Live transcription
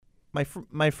My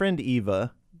friend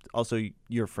Eva, also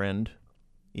your friend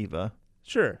Eva,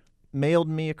 Sure. mailed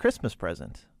me a Christmas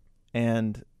present,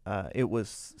 and it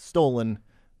was stolen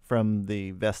from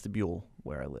the vestibule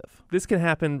where I live. This can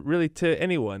happen really to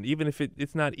anyone, even if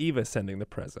it's not Eva sending the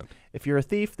present. If you're a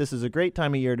thief, this is a great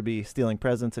time of year to be stealing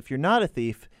presents. If you're not a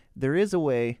thief, there is a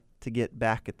way to get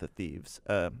back at the thieves.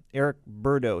 Eric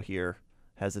Burdo here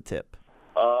has a tip.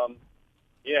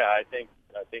 Yeah, I think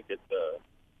it's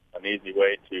an easy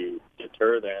way to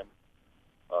deter them.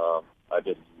 I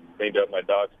just cleaned up my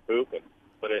dog's poop and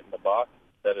put it in the box,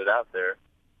 set it out there.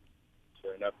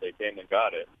 Sure enough, they came and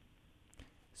got it.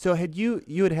 So had you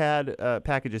had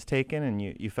packages taken, and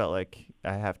you felt like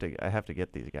I have to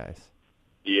get these guys?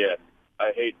 Yes,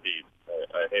 I hate thieves.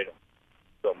 I hate them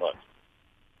so much.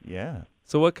 Yeah.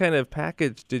 So what kind of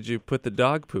package did you put the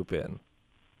dog poop in?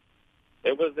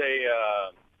 It was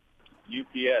a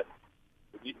UPS,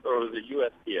 or was it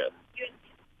USPS?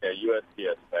 Yeah,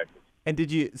 USPS package. And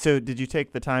did you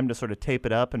take the time to sort of tape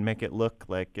it up and make it look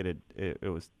like it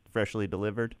was freshly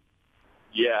delivered?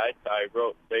 Yeah, I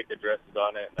wrote fake addresses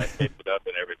on it, and I taped it up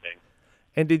and everything.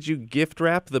 And did you gift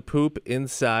wrap the poop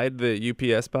inside the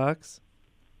UPS box?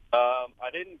 I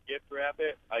didn't gift wrap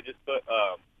it. I just put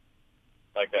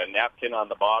like a napkin on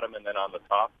the bottom and then on the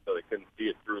top so they couldn't see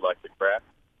it through like the crack.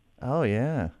 Oh,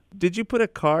 yeah. Did you put a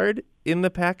card in the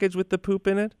package with the poop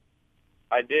in it?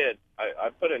 I did. I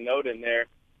put a note in there.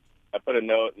 I put a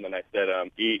note, and then I said,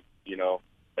 eat,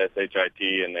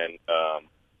 S-H-I-T, and then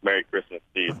Merry Christmas,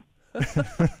 Steve.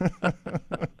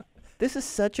 This is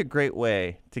such a great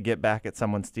way to get back at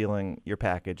someone stealing your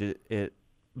package.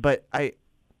 But I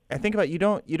think about you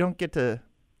don't get to,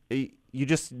 you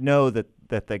just know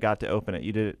that they got to open it.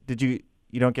 You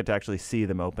don't get to actually see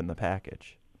them open the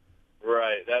package.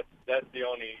 Right. That's the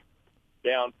only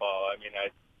downfall. I mean,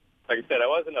 like I said, I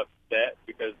wasn't upset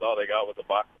because all they got was a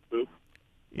box of poop.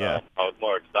 Yeah. I was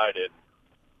more excited,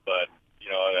 but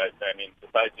I mean,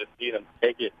 besides just seeing them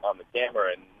take it on the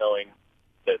camera and knowing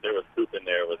that there was poop in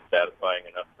there was satisfying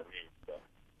enough for me. So.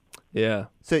 Yeah.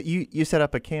 So you set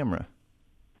up a camera?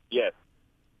 Yes,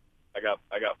 I got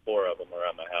 4 of them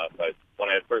around my house. When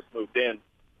I had first moved in,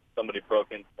 somebody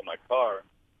broke into my car,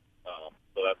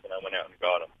 so that's when I went out and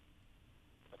got them.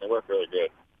 And they work really good.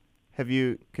 Have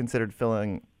you considered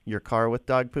filling your car with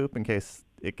dog poop in case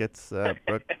it gets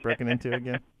broken into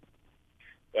again?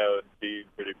 That would be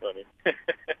pretty funny.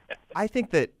 I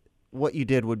think that what you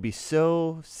did would be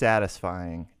so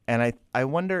satisfying, and I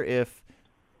wonder if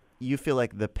you feel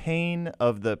like the pain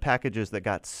of the packages that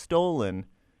got stolen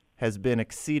has been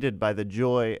exceeded by the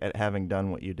joy at having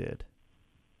done what you did.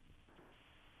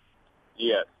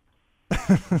 Yes.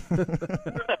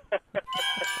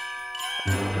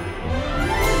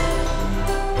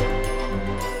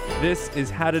 This is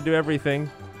How to Do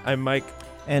Everything. I'm Mike.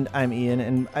 And I'm Ian,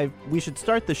 and we should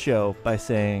start the show by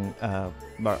saying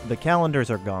the calendars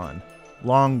are gone,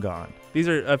 long gone. These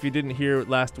are, if you didn't hear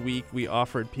last week, we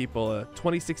offered people a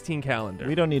 2016 calendar.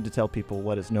 We don't need to tell people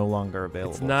what is no longer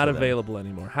available. It's not available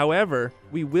anymore. However,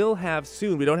 we will have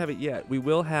soon, we don't have it yet, we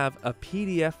will have a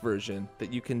PDF version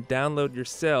that you can download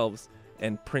yourselves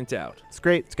and print out. It's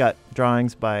great. It's got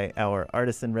drawings by our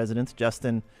artist in residence,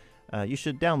 Justin. You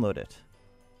should download it.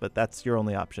 But that's your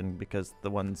only option because the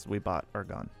ones we bought are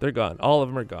gone. They're gone. All of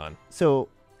them are gone. So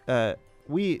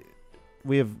we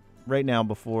have right now,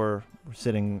 before we're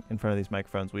sitting in front of these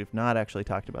microphones, we've not actually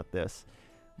talked about this.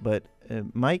 But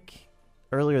Mike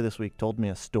earlier this week told me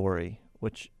a story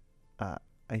which I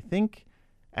think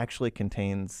actually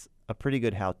contains a pretty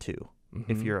good how-to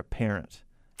if you're a parent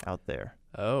out there.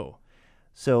 Oh.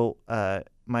 So,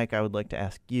 Mike, I would like to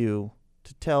ask you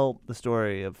to tell the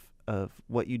story of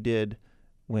what you did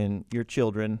when your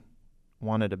children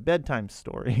wanted a bedtime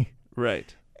story.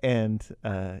 Right. And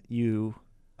you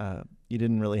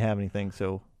didn't really have anything,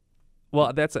 so...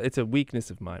 Well, it's a weakness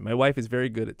of mine. My wife is very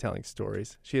good at telling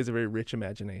stories. She has a very rich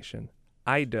imagination.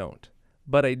 I don't.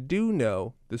 But I do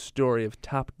know the story of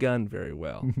Top Gun very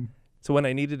well. So when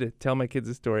I needed to tell my kids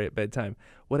a story at bedtime,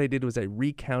 what I did was I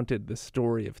recounted the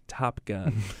story of Top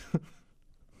Gun.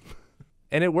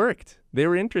 And it worked. They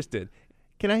were interested.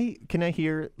 Can I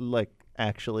hear, like,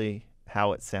 actually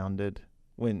how it sounded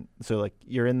like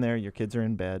you're in there, your kids are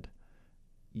in bed,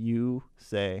 you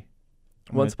say...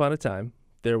 Once upon a time,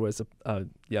 there was a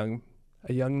young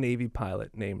Navy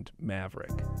pilot named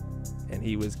Maverick, and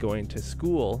he was going to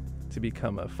school to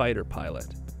become a fighter pilot.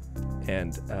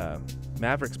 And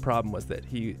Maverick's problem was that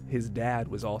his dad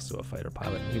was also a fighter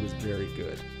pilot, and he was very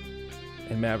good.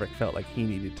 And Maverick felt like he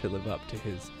needed to live up to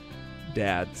his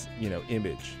dad's,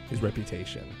 image, his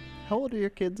reputation. How old are your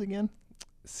kids again?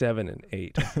 7 and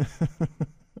 8.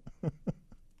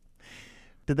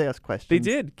 Did they ask questions? They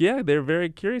did. Yeah, they're very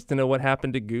curious to know what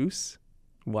happened to Goose,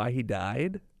 why he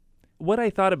died. What I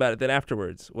thought about it then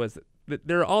afterwards was that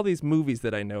there are all these movies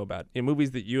that I know about,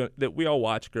 movies that we all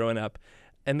watch growing up,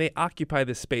 and they occupy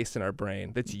the space in our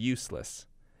brain that's useless.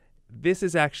 This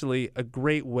is actually a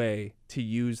great way to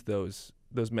use those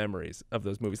memories of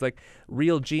those movies, like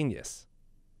Real Genius.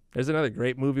 There's another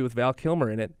great movie with Val Kilmer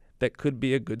in it that could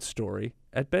be a good story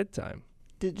at bedtime.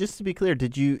 Just to be clear,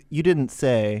 you didn't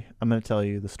say, I'm going to tell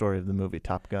you the story of the movie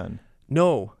Top Gun?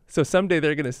 No. So someday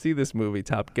they're going to see this movie,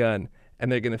 Top Gun,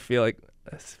 and they're going to feel like,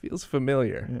 this feels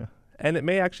familiar. Yeah. And it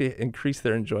may actually increase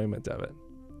their enjoyment of it.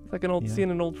 It's like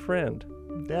seeing an old friend.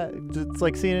 It's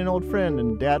like seeing an old friend,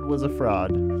 and Dad was a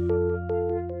fraud.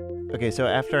 Okay, so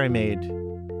after I made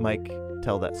Mike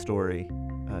tell that story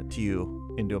to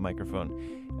you into a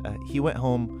microphone, he went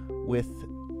home with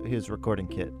his recording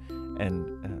kit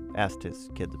and asked his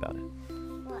kids about it.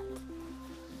 What?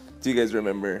 Do you guys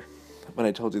remember when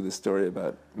I told you the story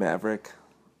about Maverick?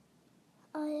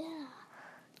 Oh, yeah.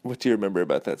 What do you remember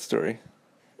about that story?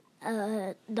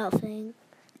 Nothing.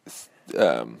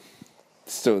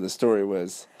 So the story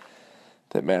was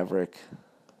that Maverick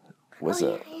was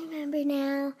I remember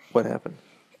now. What happened?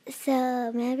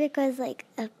 So Maverick was like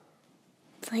a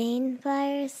plane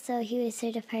flyer, so he was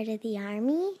sort of part of the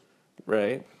army.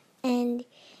 Right. And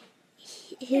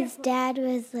his dad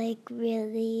was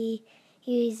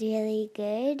he was really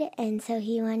good, and so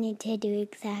he wanted to do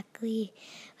exactly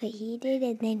what he did,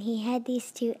 and then he had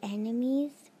these two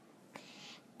enemies.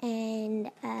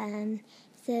 And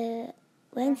so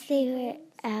once they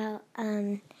were out,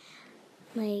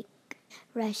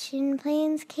 Russian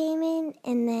planes came in,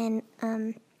 and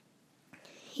then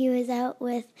he was out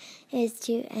with his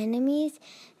two enemies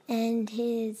and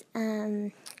his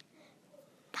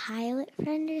pilot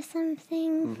friend or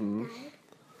something. Mm-hmm.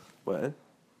 What?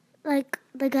 Like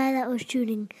the guy that was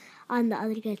shooting on the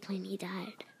other guy's plane, he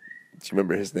died. Do you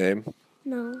remember his name?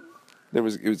 No. It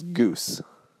was Goose.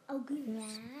 Oh, good.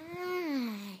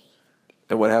 Right.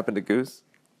 And what happened to Goose?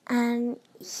 When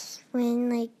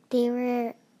they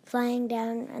were flying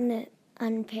down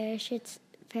on parachutes,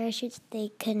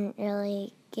 they couldn't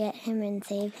really get him and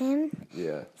save him.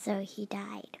 Yeah. So he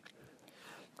died.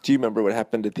 Do you remember what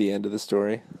happened at the end of the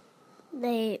story?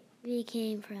 They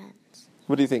became friends.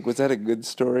 What do you think? Was that a good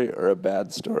story or a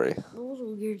bad story? It was a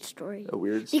weird story. A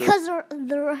weird story? Because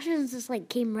the Russians just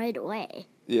came right away.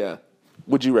 Yeah.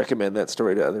 Would you recommend that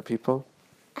story to other people?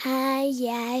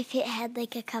 Yeah, if it had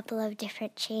a couple of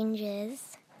different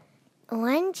changes.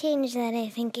 One change that I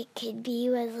think it could be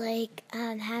was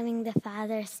having the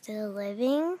father still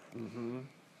living. Mm-hmm.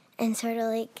 And sort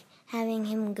of having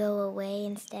him go away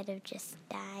instead of just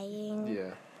dying.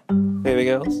 Yeah. Anything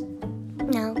else?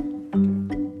 No.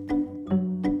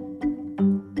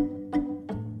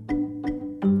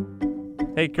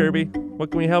 Hey, Kirby,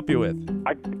 what can we help you with?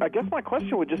 I guess my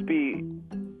question would just be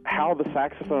how the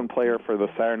saxophone player for the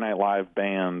Saturday Night Live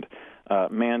band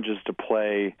manages to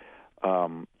play,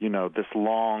 this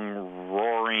long,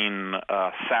 roaring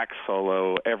sax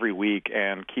solo every week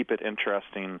and keep it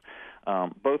interesting,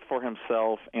 both for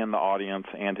himself and the audience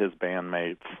and his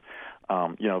bandmates.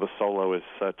 The solo is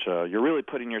you're really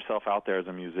putting yourself out there as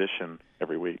a musician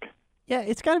every week. Yeah,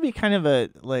 it's got to be kind of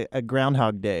a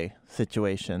Groundhog Day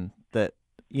situation that,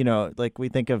 we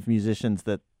think of musicians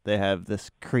that they have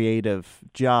this creative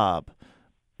job,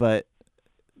 but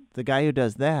the guy who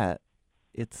does that,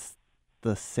 it's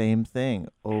the same thing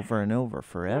over and over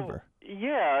forever. Well,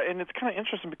 yeah, and it's kind of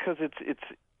interesting because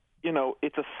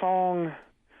it's a song.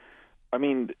 I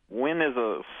mean, when is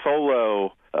a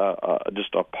solo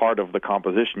just a part of the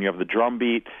composition? You have the drum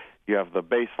beat, you have the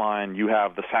bass line, you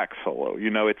have the sax solo.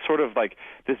 It's sort of like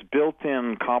this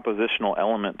built-in compositional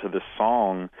element to this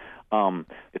song.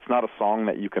 It's not a song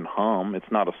that you can hum.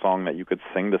 It's not a song that you could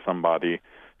sing to somebody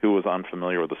who was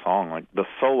unfamiliar with the song. The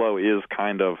solo is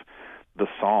kind of the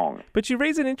song. But you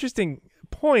raise an interesting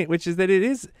point, which is that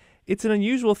it's an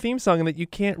unusual theme song and that you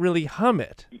can't really hum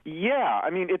it. Yeah, I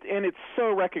mean, it's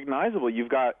so recognizable.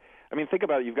 Think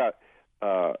about it. You've got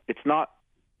it's not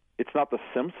The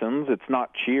Simpsons, it's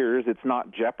not Cheers, it's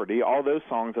not Jeopardy. All those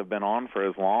songs have been on for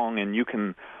as long, and you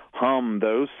can hum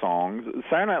those songs.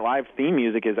 Saturday Night Live theme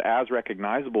music is as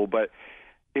recognizable, but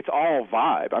it's all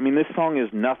vibe. I mean, this song is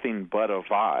nothing but a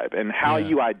vibe, and how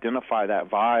you identify that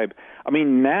vibe. I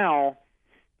mean, now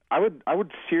I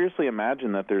would seriously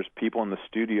imagine that there's people in the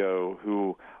studio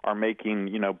who are making,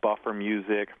 buffer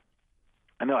music,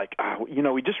 and they're like,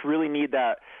 we just really need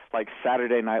that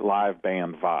Saturday Night Live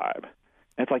band vibe.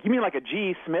 And it's you mean a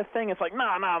G. Smith thing? It's no,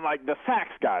 the sax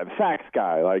guy,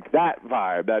 that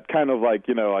vibe, that kind of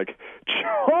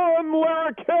John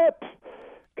Larroquette.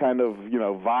 kind of,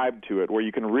 vibe to it, where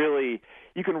you can really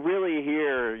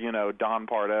hear, Don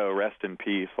Pardo, rest in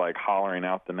peace, like hollering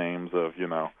out the names of,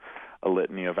 a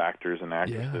litany of actors and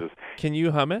actresses. Yeah. Can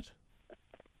you hum it?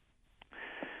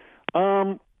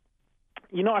 I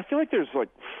feel like there's like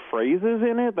phrases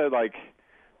in it that like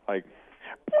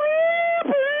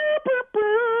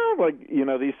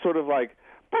these sort of like,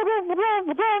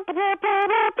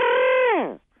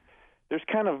 there's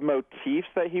kind of motifs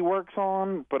that he works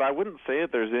on, but I wouldn't say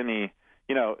that there's any,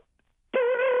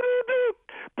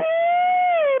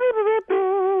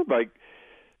 like,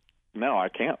 no, I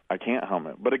can't hum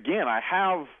it. But again, I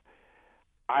have,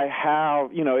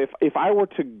 if I were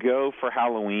to go for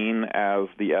Halloween as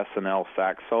the SNL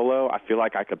sax solo, I feel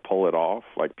like I could pull it off.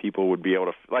 Like, people would be able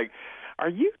to, like, are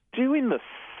you doing the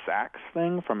sax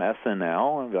thing from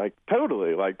SNL? And be like,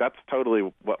 totally. Like, that's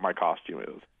totally what my costume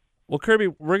is. Well, Kirby,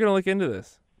 we're going to look into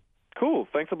this. Cool.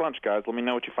 Thanks a bunch, guys. Let me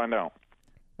know what you find out.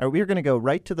 All right, we're going to go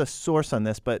right to the source on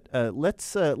this, but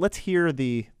let's hear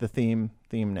the theme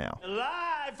now.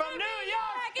 Live from New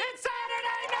York, it's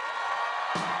Saturday night!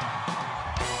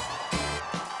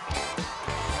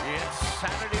 It's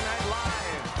Saturday Night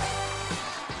Live.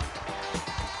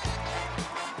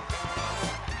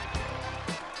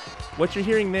 What you're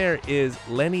hearing there is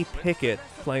Lenny Pickett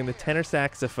playing the tenor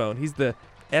saxophone. He's the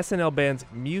SNL band's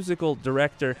musical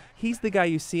director. He's the guy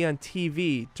you see on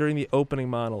TV during the opening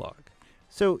monologue.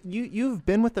 So you've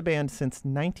been with the band since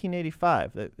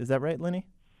 1985. Is that right, Lenny?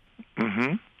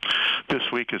 Mm-hmm.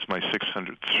 This week is my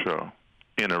 600th show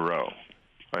in a row.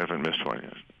 I haven't missed one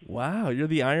yet. Wow, you're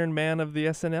the Iron Man of the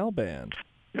SNL band.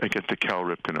 I get the Cal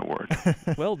Ripken Award.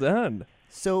 Well done.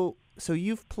 So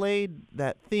you've played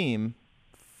that theme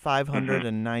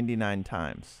 599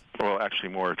 times. Well, actually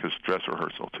more, because dress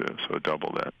rehearsal too, so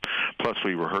double that. Plus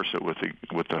we rehearse it with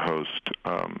the host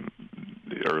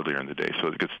earlier in the day, so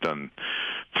it gets done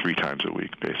 3 times a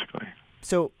week, basically.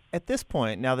 So at this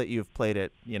point, now that you've played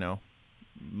it,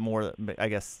 more, I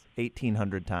guess,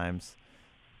 1,800 times,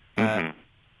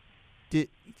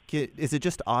 is it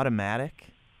just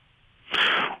automatic?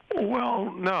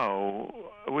 Well, no.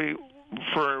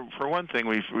 For one thing,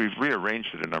 we've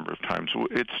rearranged it a number of times.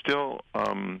 It's still,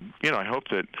 I hope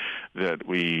that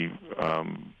we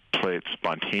play it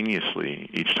spontaneously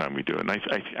each time we do it, and I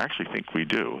actually think we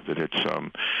do. That it's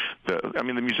the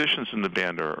musicians in the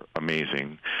band are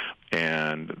amazing,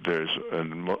 and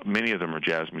many of them are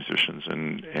jazz musicians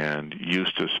and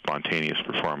used to spontaneous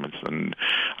performance, and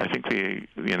I think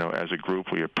as a group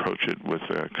we approach it with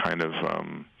a kind of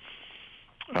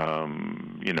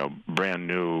brand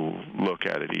new look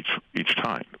at it each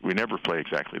time. We never play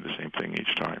exactly the same thing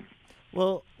each time.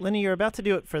 Well, Lenny, you're about to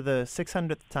do it for the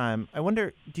 600th time. I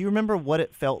wonder, do you remember what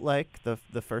it felt like the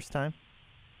first time?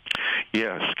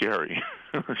 Yeah, scary.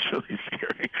 It's really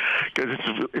scary because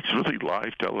it's really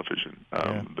live television.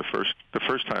 The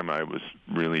first time I was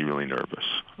really, really nervous.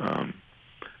 I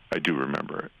do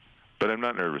remember it, but I'm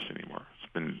not nervous anymore.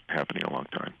 It's been happening a long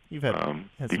time. You've had some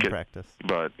practice.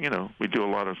 But, we do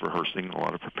a lot of rehearsing, a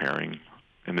lot of preparing,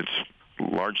 and it's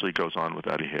largely goes on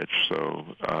without a hitch. So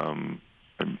I'm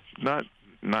not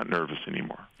nervous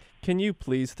anymore. Can you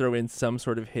please throw in some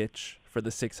sort of hitch for the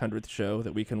 600th show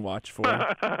that we can watch for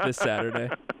this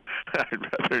Saturday? I'd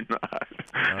rather not.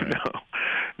 Right.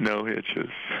 No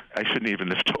hitches. I shouldn't even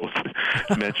have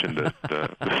mentioned the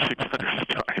 600th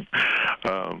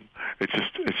time.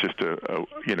 It's just a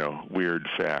weird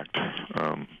fact.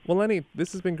 Well, Lenny,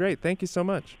 this has been great. Thank you so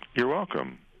much. You're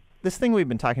welcome. This thing we've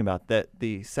been talking about, that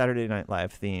the Saturday Night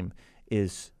Live theme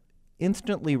is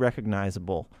instantly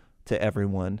recognizable to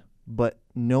everyone, but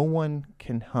no one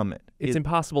can hum it. It's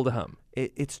impossible to hum.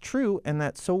 It's true, and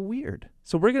that's so weird.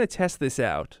 So we're going to test this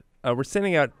out. We're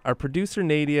sending out our producer,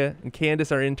 Nadia, and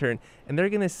Candace, our intern, and they're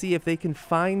going to see if they can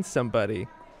find somebody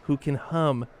who can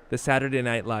hum the Saturday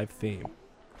Night Live theme.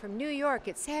 From New York,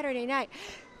 it's Saturday night.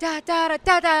 Da da da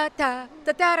da da da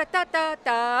da da da da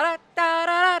da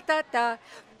da da da.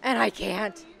 And I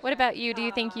can't. What about you? Do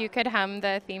you think you could hum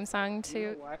the theme song to?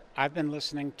 You know what? I've been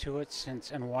listening to it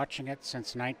and watching it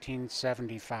since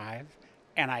 1975,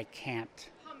 and I can't.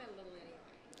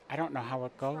 I don't know how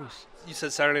it goes. You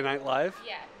said Saturday Night Live?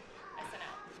 Yeah,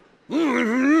 And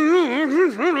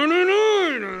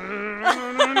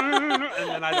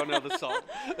then I don't know the song.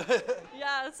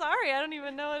 Yeah, sorry, I don't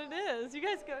even know what it is. You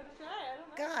guys go to try. I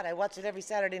don't know. God, I watch it every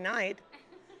Saturday night.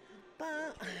 But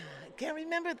I can't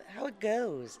remember how it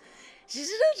goes. I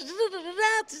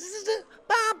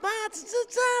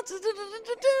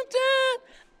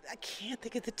can't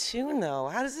think of the tune, though.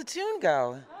 How does the tune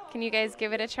go? Can you guys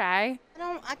give it a try?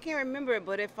 I can't remember it,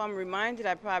 but if I'm reminded,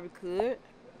 I probably could.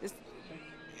 It's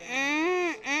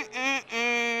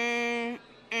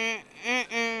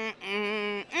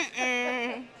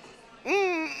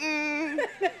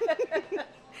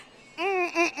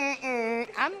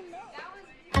I don't know.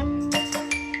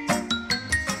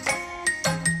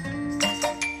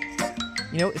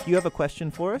 You know, if you have a question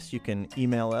for us, you can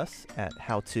email us at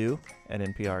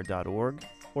howto@npr.org,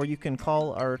 or you can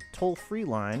call our toll-free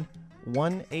line,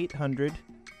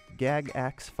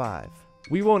 1-800-GAG-AX5.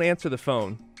 We won't answer the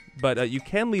phone, but you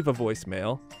can leave a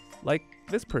voicemail like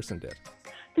this person did.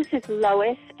 This is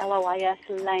Lois, Lois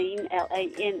Lane,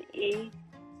 Lane,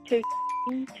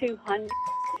 200-06.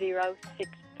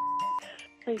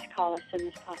 Please call as soon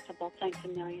as possible. Thanks a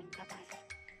million. Bye-bye.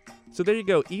 So there you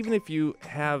go. Even if you're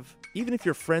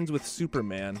friends with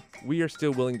Superman, we are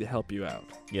still willing to help you out.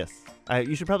 Yes.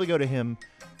 You should probably go to him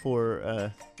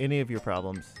for any of your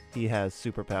problems. He has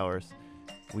superpowers.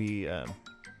 We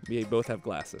both have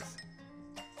glasses.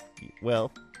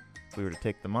 Well, if we were to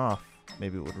take them off,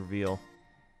 maybe it would reveal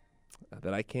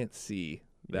that I can't see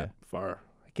that far.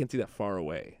 I can't see that far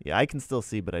away. Yeah, I can still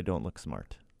see, but I don't look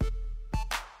smart.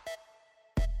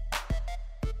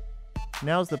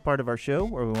 Now's the part of our show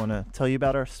where we want to tell you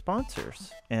about our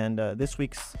sponsors. And this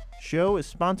week's show is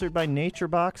sponsored by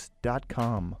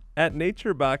NatureBox.com. At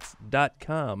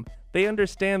NatureBox.com, they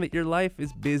understand that your life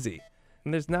is busy,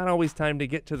 and there's not always time to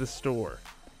get to the store.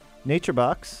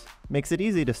 NatureBox makes it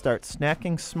easy to start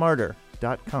snacking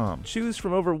smarter.com. Choose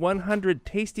from over 100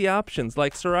 tasty options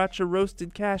like Sriracha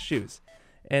roasted cashews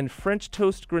and French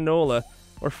toast granola,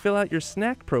 or fill out your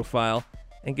snack profile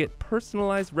and get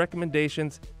personalized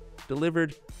recommendations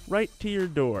delivered right to your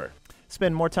door.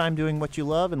 Spend more time doing what you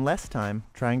love and less time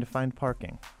trying to find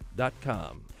parking.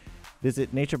 .com.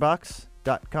 Visit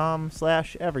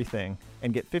naturebox.com/everything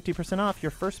and get 50% off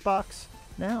your first box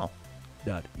now.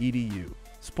 .edu.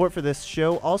 Support for this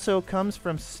show also comes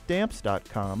from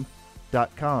Stamps.com,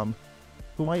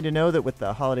 who want you to know that with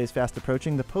the holidays fast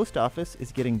approaching, the post office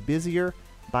is getting busier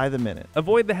by the minute.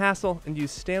 Avoid the hassle and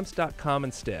use Stamps.com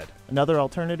instead. Another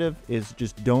alternative is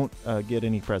just don't get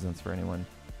any presents for anyone.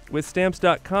 With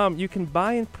Stamps.com, you can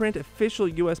buy and print official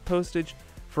U.S. postage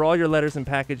for all your letters and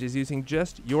packages using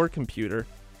just your computer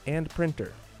and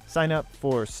printer. Sign up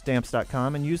for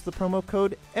Stamps.com and use the promo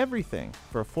code EVERYTHING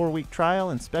for a 4-week trial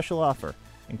and special offer,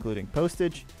 including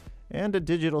postage and a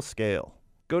digital scale.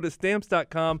 Go to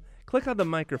Stamps.com, click on the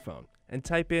microphone, and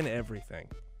type in everything.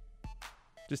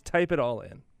 Just type it all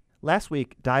in. Last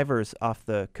week, divers off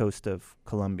the coast of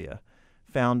Colombia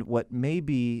found what may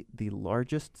be the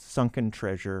largest sunken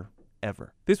treasure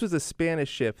ever. This was a Spanish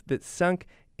ship that sunk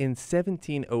in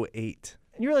 1708.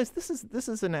 And you realize this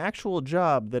is an actual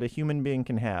job that a human being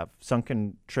can have,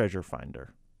 sunken treasure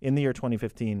finder. In the year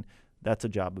 2015, that's a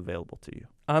job available to you.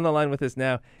 On the line with us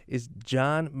now is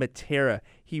John Matera.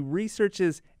 He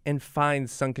researches and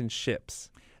finds sunken ships.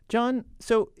 John,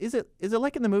 so is it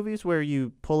like in the movies where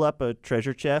you pull up a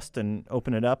treasure chest and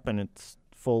open it up and it's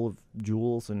full of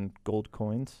jewels and gold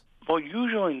coins? Well,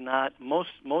 usually not.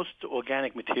 Most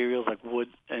organic materials like wood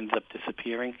ends up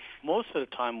disappearing. Most of the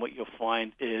time what you'll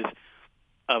find is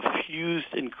a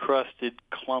fused, encrusted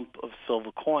clump of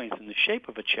silver coins in the shape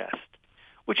of a chest,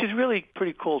 which is really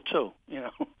pretty cool too.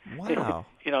 Wow.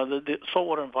 The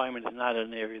saltwater environment is not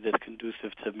an area that's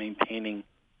conducive to maintaining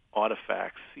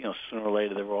artifacts. Sooner or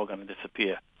later they're all going to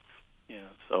disappear.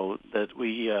 So that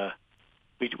we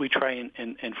try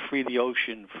and free the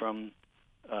ocean from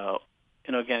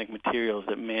inorganic materials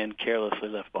that man carelessly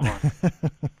left behind.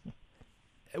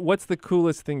 What's the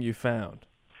coolest thing you found?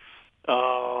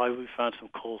 Oh, we found some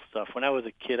cool stuff. When I was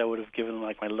a kid, I would have given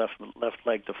my left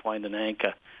leg to find an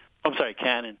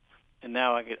cannon. And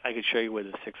now I could show you where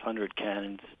the 600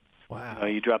 cannons. Wow.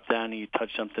 You drop down and you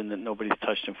touch something that nobody's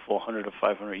touched in 400 or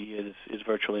 500 years. It's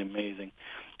virtually amazing.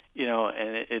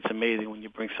 And it's amazing when you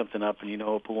bring something up and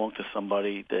it belonged to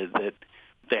somebody that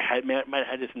they might have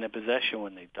had this in their possession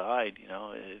when they died.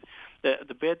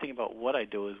 The bad thing about what I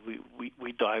do is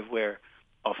we dive where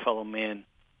our fellow man,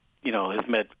 has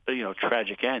met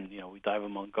tragic end. We dive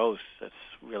among ghosts. That's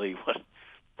really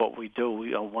what we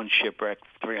do. On one shipwreck,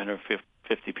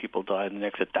 350 people died, and the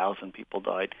next 1,000 people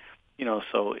died.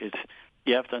 So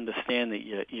you have to understand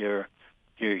that you're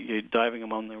diving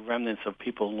among the remnants of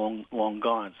people long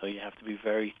gone. So you have to be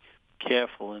very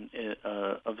careful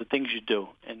of the things you do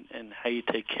and how you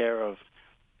take care of,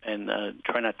 and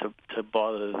try not to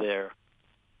bother their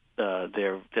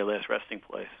last resting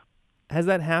place. Has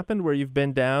that happened where you've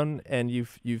been down and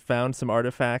you've found some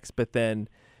artifacts, but then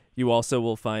you also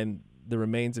will find the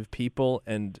remains of people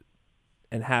and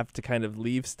have to kind of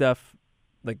leave stuff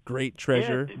like great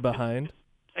treasure behind?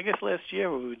 I guess last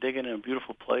year we were digging in a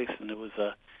beautiful place, and it was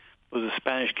a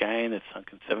Spanish gang that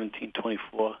sunk in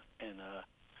 1724, and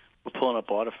we're pulling up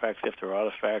artifacts after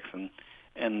artifacts, and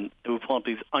and we pull up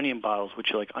these onion bottles,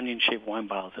 which are like onion-shaped wine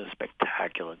bottles that are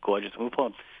spectacular, gorgeous. We pull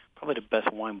up probably the best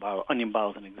onion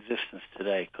bottles in existence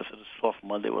today because of the soft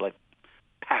mud. They were like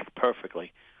packed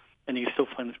perfectly, and you still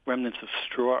find remnants of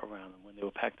straw around them when they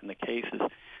were packed in the cases.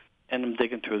 And I'm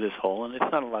digging through this hole, and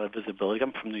it's not a lot of visibility.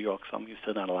 I'm from New York, so I'm used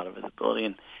to not a lot of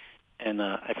visibility. And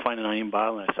I find an onion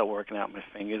bottle, and I start working out my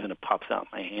fingers, and it pops out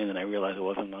in my hand, and I realize it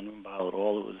wasn't an onion bottle at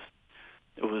all.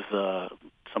 It was a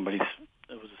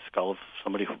skull of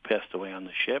somebody who passed away on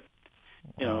the ship.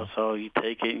 You know, so you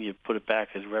take it and you put it back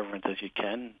as reverent as you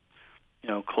can. You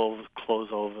know, close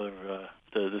over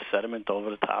the sediment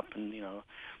over the top, and you know,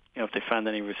 if they found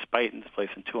any respite in this place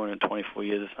in 224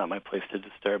 years, it's not my place to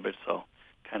disturb it. So,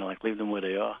 kind of like leave them where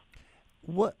they are.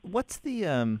 What's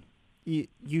the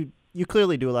you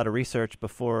clearly do a lot of research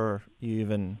before you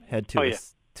even head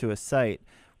to a site.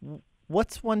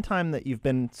 What's one time that you've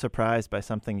been surprised by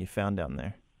something you found down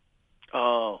there?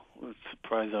 Oh,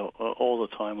 surprised all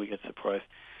the time. We get surprised.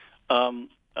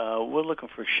 We're looking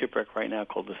for a shipwreck right now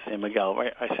called the San Miguel.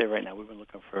 Right, I say right now. We've been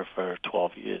looking for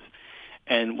 12 years,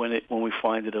 and when we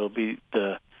find it, it'll be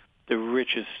the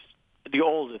richest, the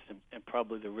oldest, and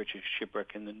probably the richest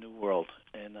shipwreck in the New World.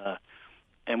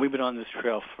 And we've been on this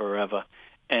trail forever.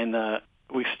 And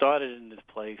we started in this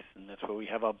place, and that's where we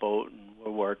have our boat, and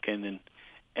we're working,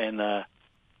 and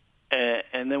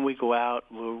then we go out,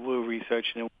 we're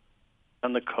researching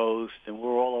on the coast, and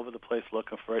we're all over the place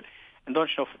looking for it. And don't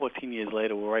you know, 14 years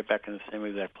later, we're right back in the same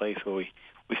exact place where we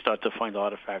start to find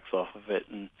artifacts off of it.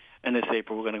 And this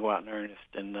April, we're going to go out in earnest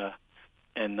and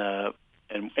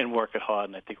work it hard,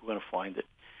 and I think we're going to find it.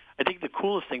 I think the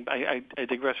coolest thing, I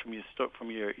digress from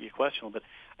your question, but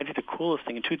I think the coolest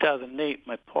thing, in 2008,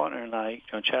 my partner and I,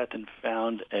 John Chatton,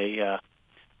 found a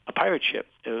pirate ship.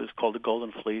 It was called the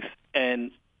Golden Fleece,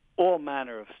 and all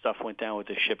manner of stuff went down with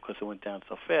the ship because it went down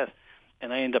so fast.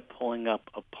 And I ended up pulling up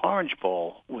a porridge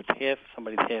bowl with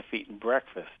somebody's half-eaten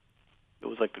breakfast. It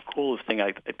was like the coolest thing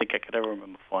I think I could ever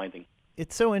remember finding.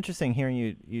 It's so interesting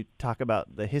hearing you talk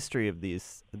about the history of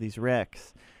these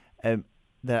wrecks.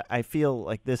 That I feel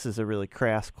like this is a really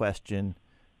crass question,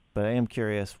 but I am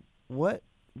curious. What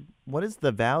is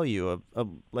the value of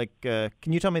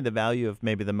can you tell me the value of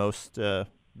maybe the most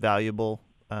valuable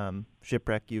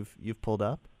shipwreck you've pulled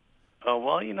up? Oh,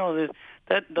 well, you know,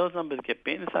 those numbers get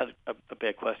bandied. It's not a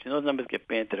bad question. Those numbers get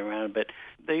bandied around, but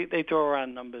they throw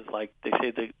around numbers like they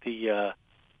say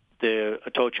the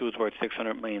Atocha was worth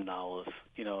 $600 million.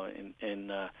 You know,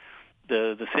 and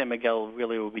the San Miguel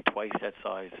really will be twice that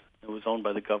size. It was owned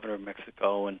by the governor of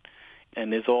Mexico, and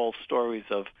there's all stories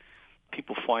of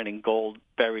people finding gold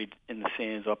buried in the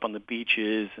sands up on the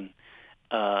beaches, and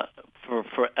for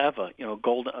forever. You know,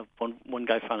 gold. One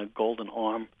guy found a golden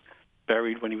arm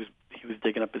buried when he was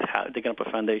digging up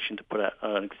a foundation to put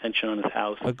an extension on his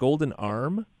house. A golden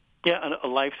arm? Yeah, a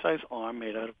life-size arm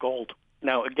made out of gold.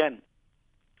 Now, again,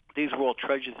 these were all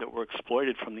treasures that were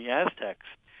exploited from the Aztecs.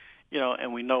 You know,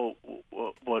 and we know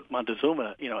what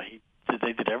Montezuma, you know,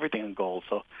 they did everything in gold.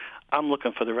 So I'm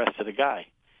looking for the rest of the guy.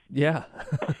 Yeah.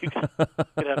 You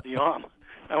could have the arm.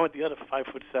 I want the other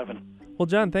 5'7". Well,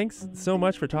 John, thanks so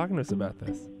much for talking to us about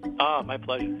this. My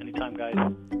pleasure. Anytime, guys.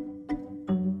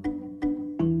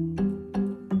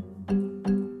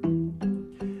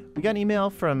 We got an email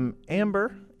from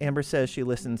Amber. Amber says she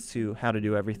listens to How to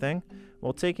Do Everything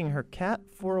while taking her cat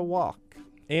for a walk.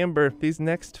 Amber, these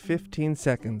next 15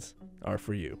 seconds are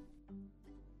for you.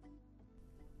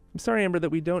 I'm sorry, Amber, that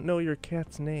we don't know your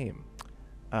cat's name.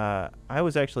 I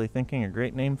was actually thinking a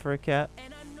great name for a cat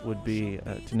would be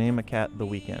to name a cat The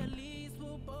Weekend.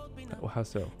 How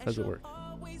so? How does it work?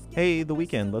 Hey, The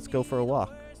Weekend, let's go for a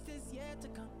walk.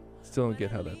 Still don't get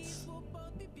how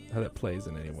that plays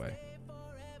in any way.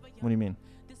 What do you mean?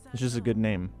 It's just a good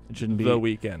name. It shouldn't be The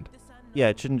Weekend. Yeah,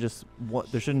 it shouldn't just.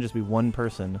 There shouldn't just be one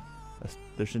person.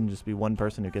 There shouldn't just be one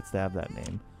person who gets to have that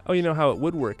name. Oh, you know how it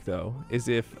would work though is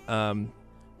if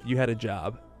you had a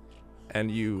job,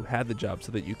 and you had the job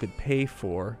so that you could pay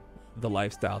for the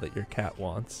lifestyle that your cat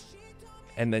wants,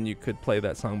 and then you could play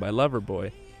that song by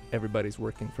Loverboy. Everybody's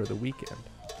working for the weekend.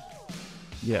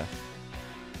 Yeah.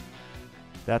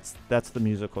 That's the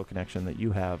musical connection that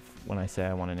you have when I say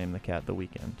I want to name the cat The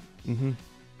Weekend. Mm-hmm.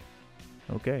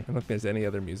 Okay. I don't think there's any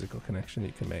other musical connection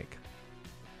you can make.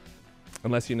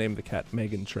 Unless you name the cat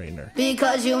Meghan Trainor.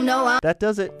 Because you know That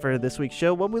does it for this week's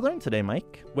show. What did we learn today,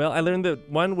 Mike? Well, I learned that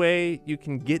one way you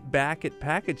can get back at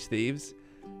package thieves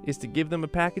is to give them a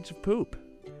package of poop.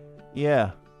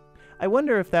 Yeah. I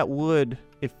wonder if that would,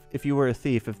 if you were a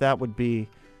thief, if that would be,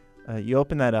 you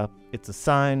open that up, it's a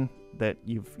sign that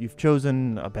you've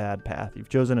chosen a bad path. You've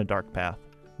chosen a dark path.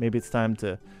 Maybe it's time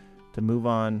to to move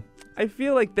on. I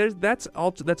feel like that's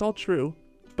all true,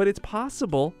 but it's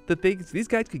possible that these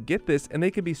guys could get this and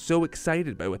they could be so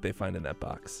excited by what they find in that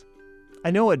box.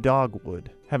 I know a dog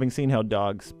would, having seen how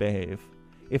dogs behave.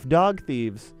 If dog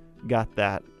thieves got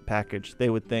that package, they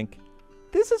would think,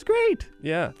 this is great.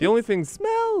 Yeah. The only thing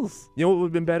smells. You know what would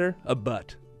have been better? A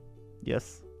butt.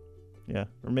 Yes. Yeah.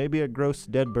 Or maybe a gross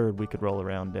dead bird we could roll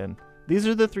around in. These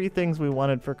are the 3 things we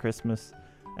wanted for Christmas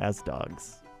as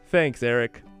dogs. Thanks,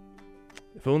 Eric.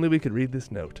 If only we could read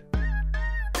this note.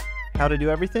 How to Do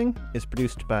Everything is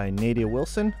produced by Nadia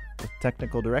Wilson with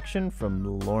technical direction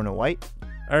from Lorna White.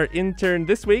 Our intern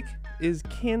this week is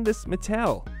Candace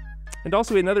Mattel. And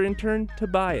also another intern,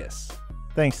 Tobias.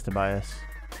 Thanks, Tobias.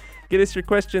 Get us your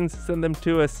questions. Send them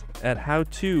to us at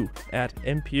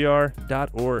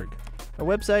howto@npr.org. Our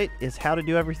website is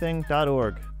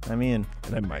howtodoeverything.org. I'm Ian.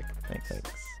 And I'm Mike. Thanks.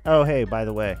 Oh, hey, by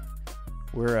the way,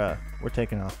 we're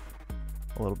taking off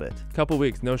a little bit. Couple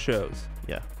weeks, no shows.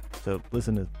 Yeah. So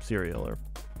listen to Serial or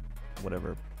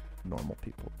whatever normal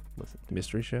people listen to.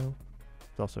 Mystery Show.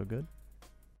 It's also good.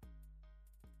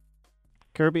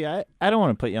 Kirby, I don't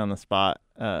want to put you on the spot,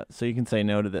 so you can say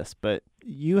no to this, but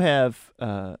you have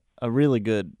a really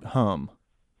good hum.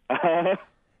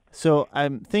 So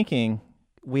I'm thinking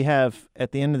we have,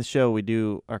 at the end of the show, we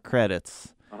do our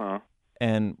credits,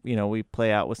 and, we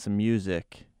play out with some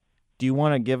music. Do you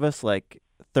want to give us,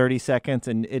 30 seconds,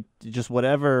 and it just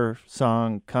whatever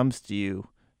song comes to you,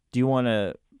 do you want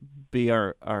to be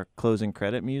our closing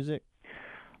credit music?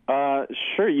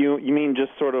 Sure. You mean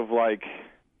just sort of like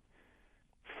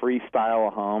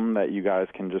freestyle hum that you guys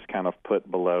can just kind of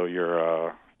put below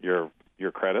your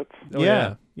credits?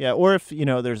 Oh, yeah. Or if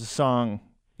there's a song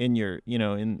in your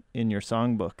in your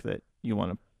songbook that you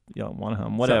want to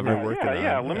hum, whatever.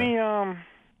 Let me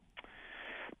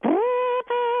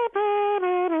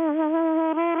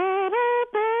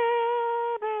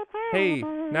Hey,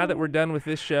 now that we're done with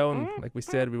this show, and like we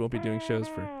said, we won't be doing shows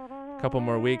for a couple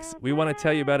more weeks, we want to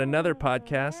tell you about another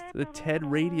podcast, the TED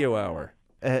Radio Hour.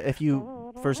 If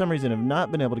you, for some reason, have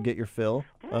not been able to get your fill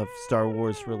of Star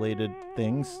Wars-related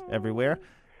things everywhere,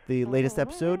 the latest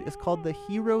episode is called The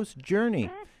Hero's Journey,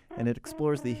 and it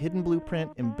explores the hidden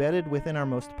blueprint embedded within our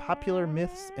most popular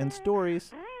myths and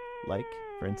stories, like,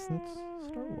 for instance,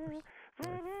 Star Wars.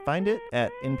 Find it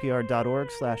at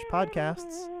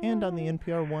npr.org/podcasts and on the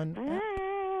NPR One app.